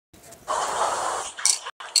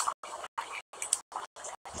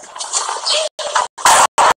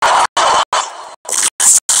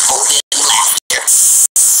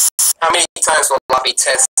me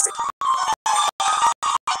test it.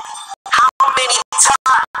 How many times?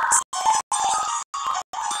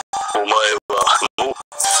 No.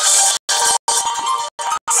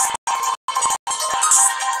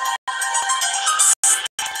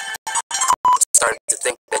 I'm starting to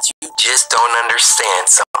think that you just don't understand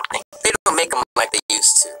something. They don't make them like they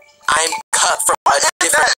used to. I'm cut from a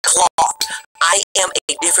different cloth. I am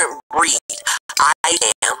a different breed. I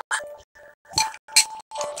am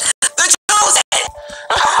the chosen!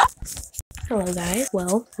 Hello guys,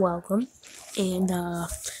 well, welcome, and I'm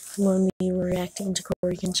going to be reacting to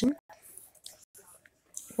coryxkenshin.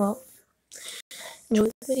 Well, enjoy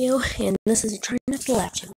the video, and this is a try not to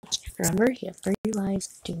laugh challenge. Remember, you have 30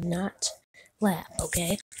 lives, do not laugh,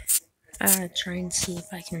 okay? I'll try and see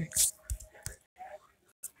if I can...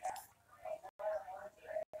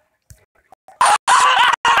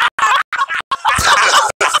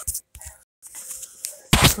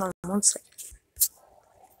 Hold on, one second.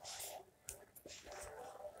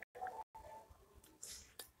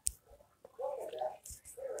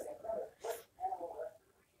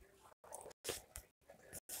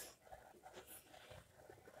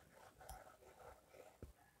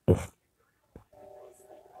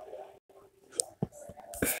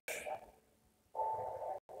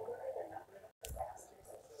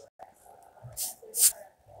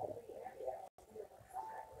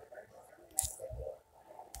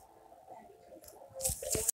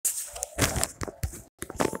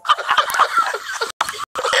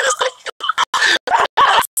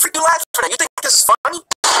 You think this is funny?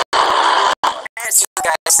 As you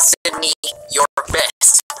guys send me your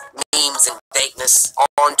best memes and fakeness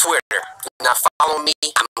on Twitter. Do not follow me.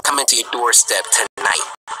 I'm coming to your doorstep tonight.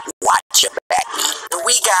 Watch your back.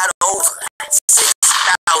 We got over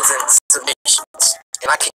 6,000 submissions.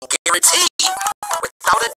 And I can guarantee,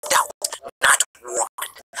 without a doubt, not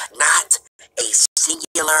one, not a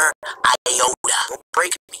singular iota will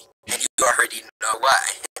break me. And you already know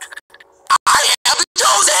why. I am the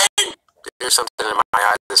chosen! There's something in my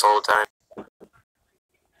eye this whole time.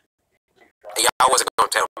 Y'all wasn't gonna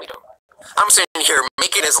tell me though. I'm sitting here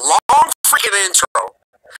making this long freaking intro,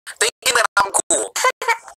 thinking that I'm cool.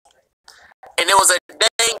 And it was a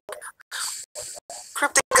dang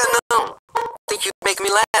cryptic unknown. Think you make me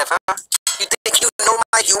laugh, huh? You think you know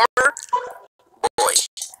my humor? Boy.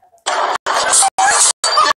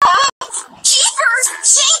 Jeepers!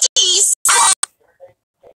 Jinkies!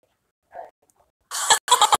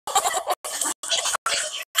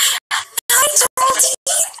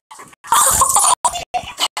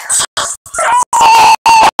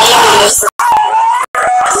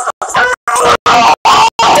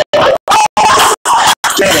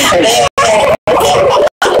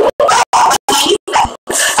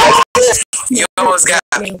 You almost got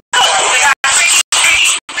me.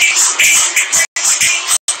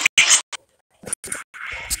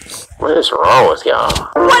 What is wrong with y'all?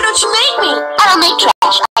 Why don't you make me? I don't make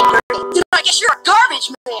trash. I burn. Then I guess you're a garbage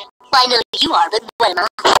man. Well, I know you are, but what am I?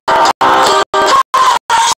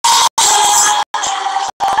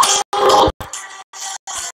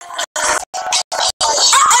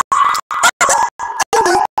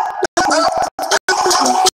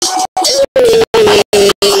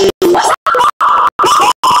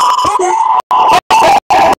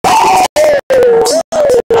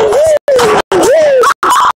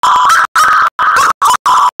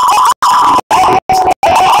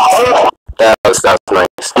 That's nice.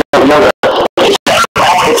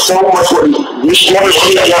 So much work. You should never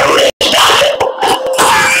see that.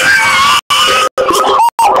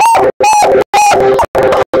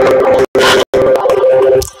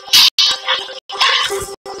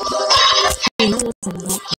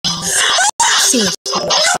 Seriously,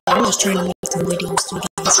 I'm just trying to make some videos so you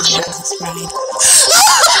guys can subscribe.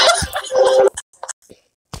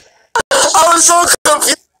 I was so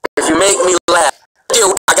confused. If you make me laugh,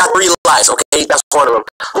 I got 3 lives, okay? That's one of them.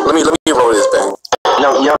 Let me roll this back.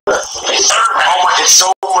 No, yo. It's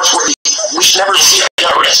so much work. We should never see that.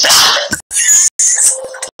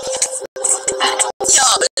 Yo,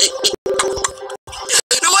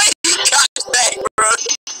 the way he got it back, bro.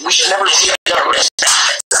 We should never see that.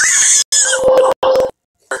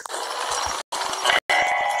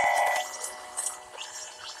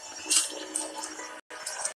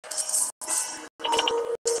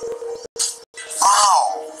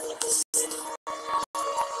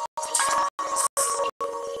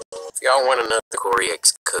 If y'all want another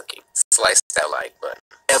Coryx cooking, slice that like button.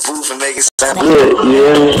 That move and make it sound good.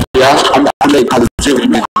 Yeah. I make positivity,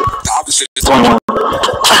 man. The opposite is one. Yeah,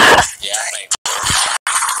 I think.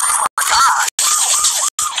 Oh my God.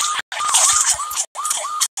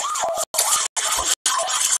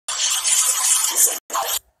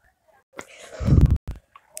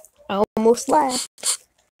 I almost laughed.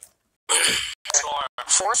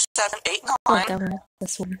 4, 7, 8, 9. Oh, that one.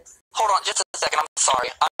 This one. Hold on, just a second. I'm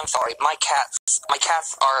sorry. My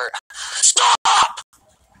cats are. Stop!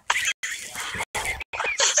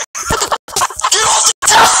 Get off the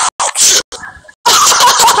couch!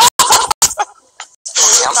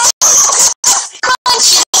 Okay, I'm sorry.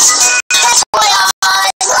 Crunch! That's what I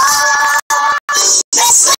love!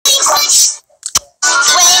 Wrestling crunch!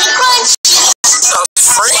 Wrestling crunch!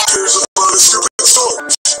 Here's a lot of stupid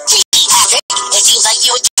stories. Gee, Patrick, it seems like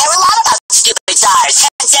you would care a lot about stupid stars,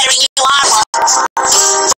 considering you are one.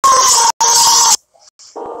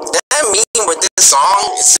 That mean with this song,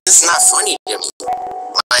 it's just not funny to me.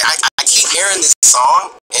 Like, I keep hearing this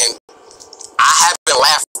song, and I haven't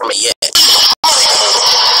laughed from it yet.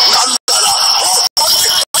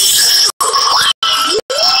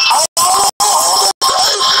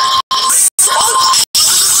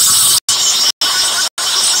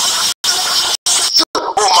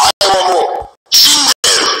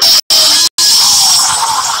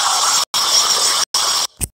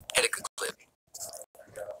 Etiquette clip.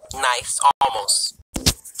 Nice, almost.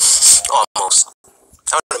 I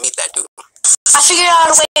want to meet that dude. I figured out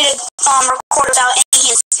a way to record without any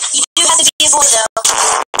hints. You do have to be a boy, though.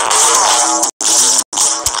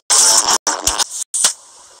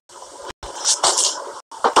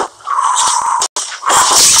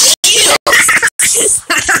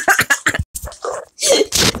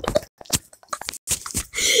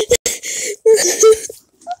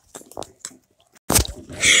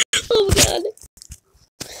 Oh my god.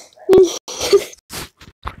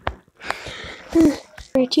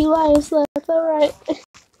 There are 2 lives left, alright.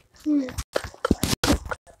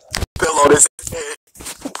 Pillow this head.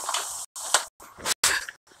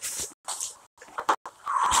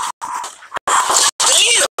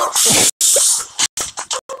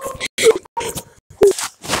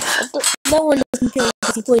 That one doesn't kill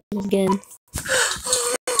because he plays it again.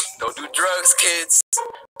 Don't do drugs, kids.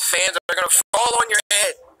 Fans are gonna fall on your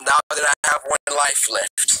head now that I have 1 life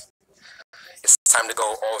left. It's time to go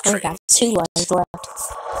all I trade. got 2 lives left.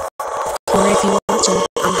 Or if you watch it,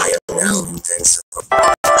 I am now intense.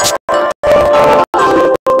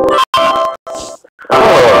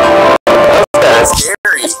 That's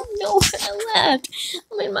scary. no, I laughed.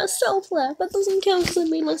 I made myself laugh. That doesn't count because I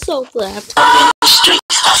made myself laugh.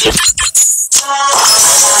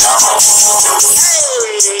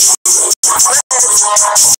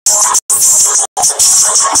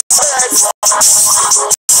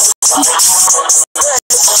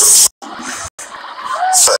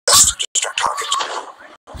 First, just start talking.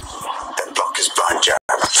 Then block his blind jab.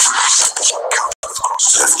 Counter with cross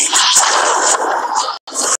to the feet.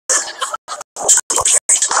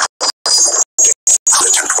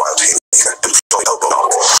 Attempt wild haymaker. Employ elbow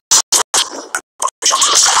knock.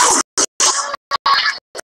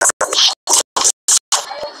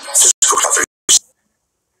 Physical coverage.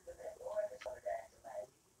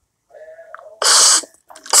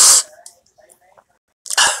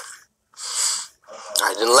 I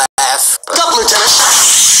didn't laugh. Up, Lieutenant!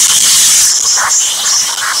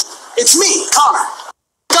 It's me, Connor.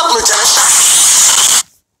 Up, Lieutenant!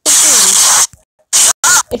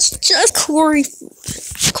 It's just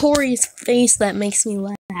Corey's face that makes me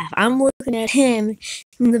laugh. I'm looking at him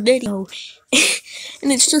in the video,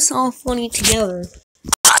 and it's just all funny together.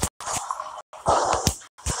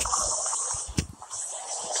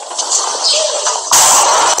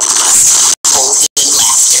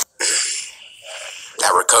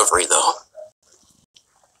 That recovery, though.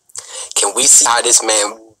 Can we see how this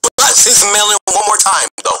man busts his melon one more time,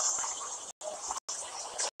 though?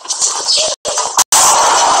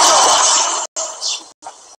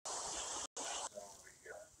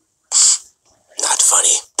 Not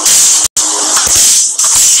funny.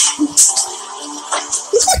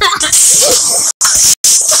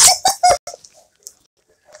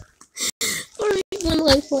 Alright, 1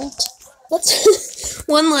 life left. That's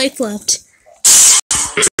 1 life left.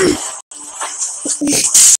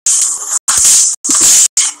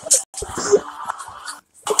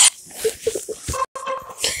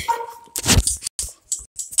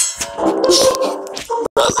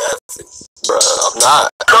 Bruh, I'm not.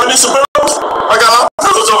 Y'all need some pillows? I got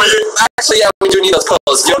pillows over here. Actually, yeah, we do need those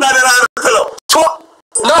pillows. $4.99 a pillow.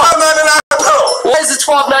 No, $12.99 a pillow. why is it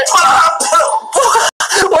 $12.99? $12.99 pillow.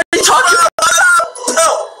 What are you talking about? $12.99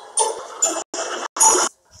 pillow.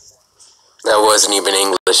 That wasn't even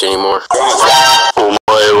English anymore.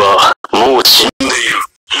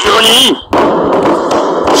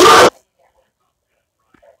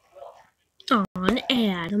 Aw, an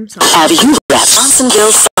ad, I'm sorry. Have you wrapped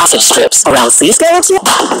Johnsonville sausage strips around sea scallops yet?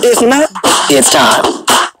 If not, it's time.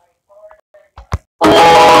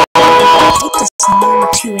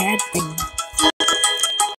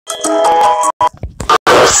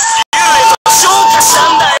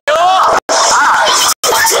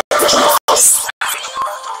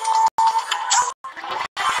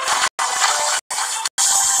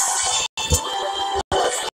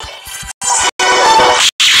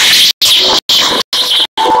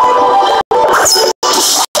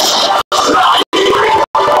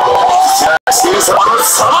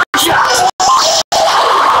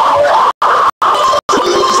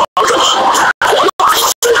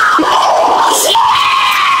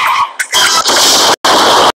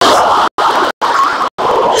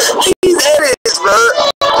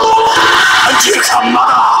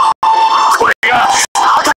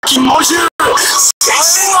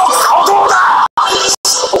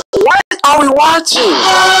 you're watching.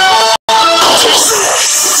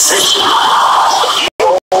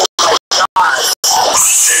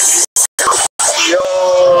 Yo.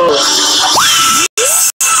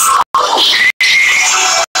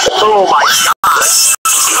 Oh my god.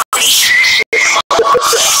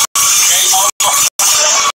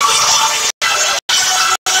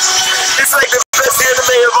 It's like the best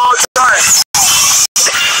anime of all time.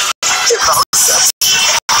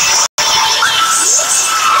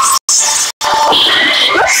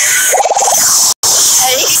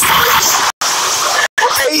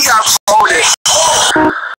 Hey, he got folded.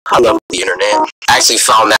 I love the internet. I actually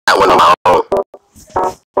found that one on my own.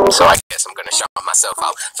 So I guess I'm gonna shout myself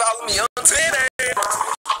out. Follow me on Twitter.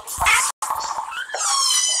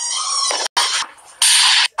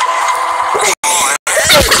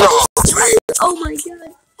 Oh my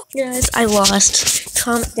god. Guys, I lost.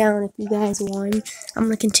 Comment down if you guys won. I'm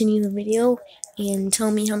gonna continue the video and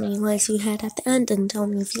tell me how many likes you had at the end and tell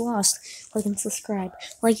me if you lost. Like and subscribe.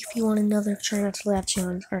 Like if you want another Try Not to Laugh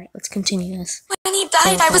challenge. Alright, let's continue this. When he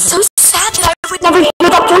died, I was so sad that I would never hear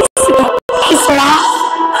that voice again. His laugh.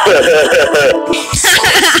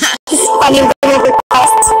 His funny little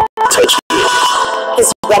requests. Touch me.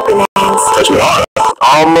 His reprimands. Touch me hard.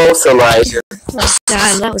 Almost, Elijah. Oh my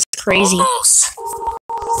god, that was crazy. Almost.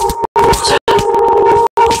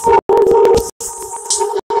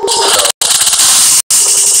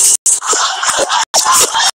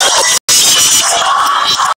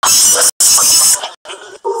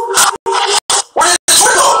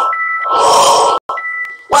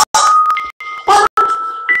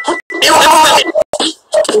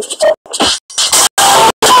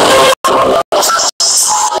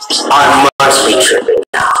 I must be tripping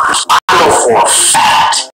now. I know for a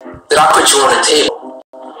fact that I put you on the table.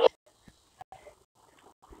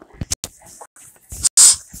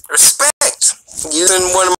 Respect.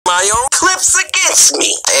 Using one of my own clips against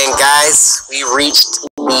me. And guys, we reached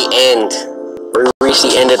the end. We reached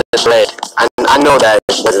the end of the thread. I know that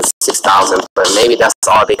it wasn't 6,000, but maybe that's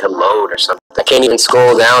all they could load or something. I can't even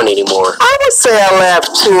scroll down anymore. I would say I laughed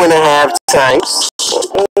 2.5 times.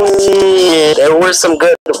 Yeah, there were some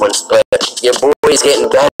good ones, but your boy's getting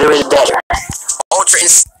better and better. Ultra.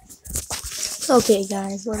 Okay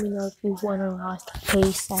guys, let me know if you won or lost.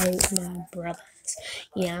 Peace out, my brothers.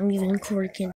 Yeah, I'm using coryxkenshin.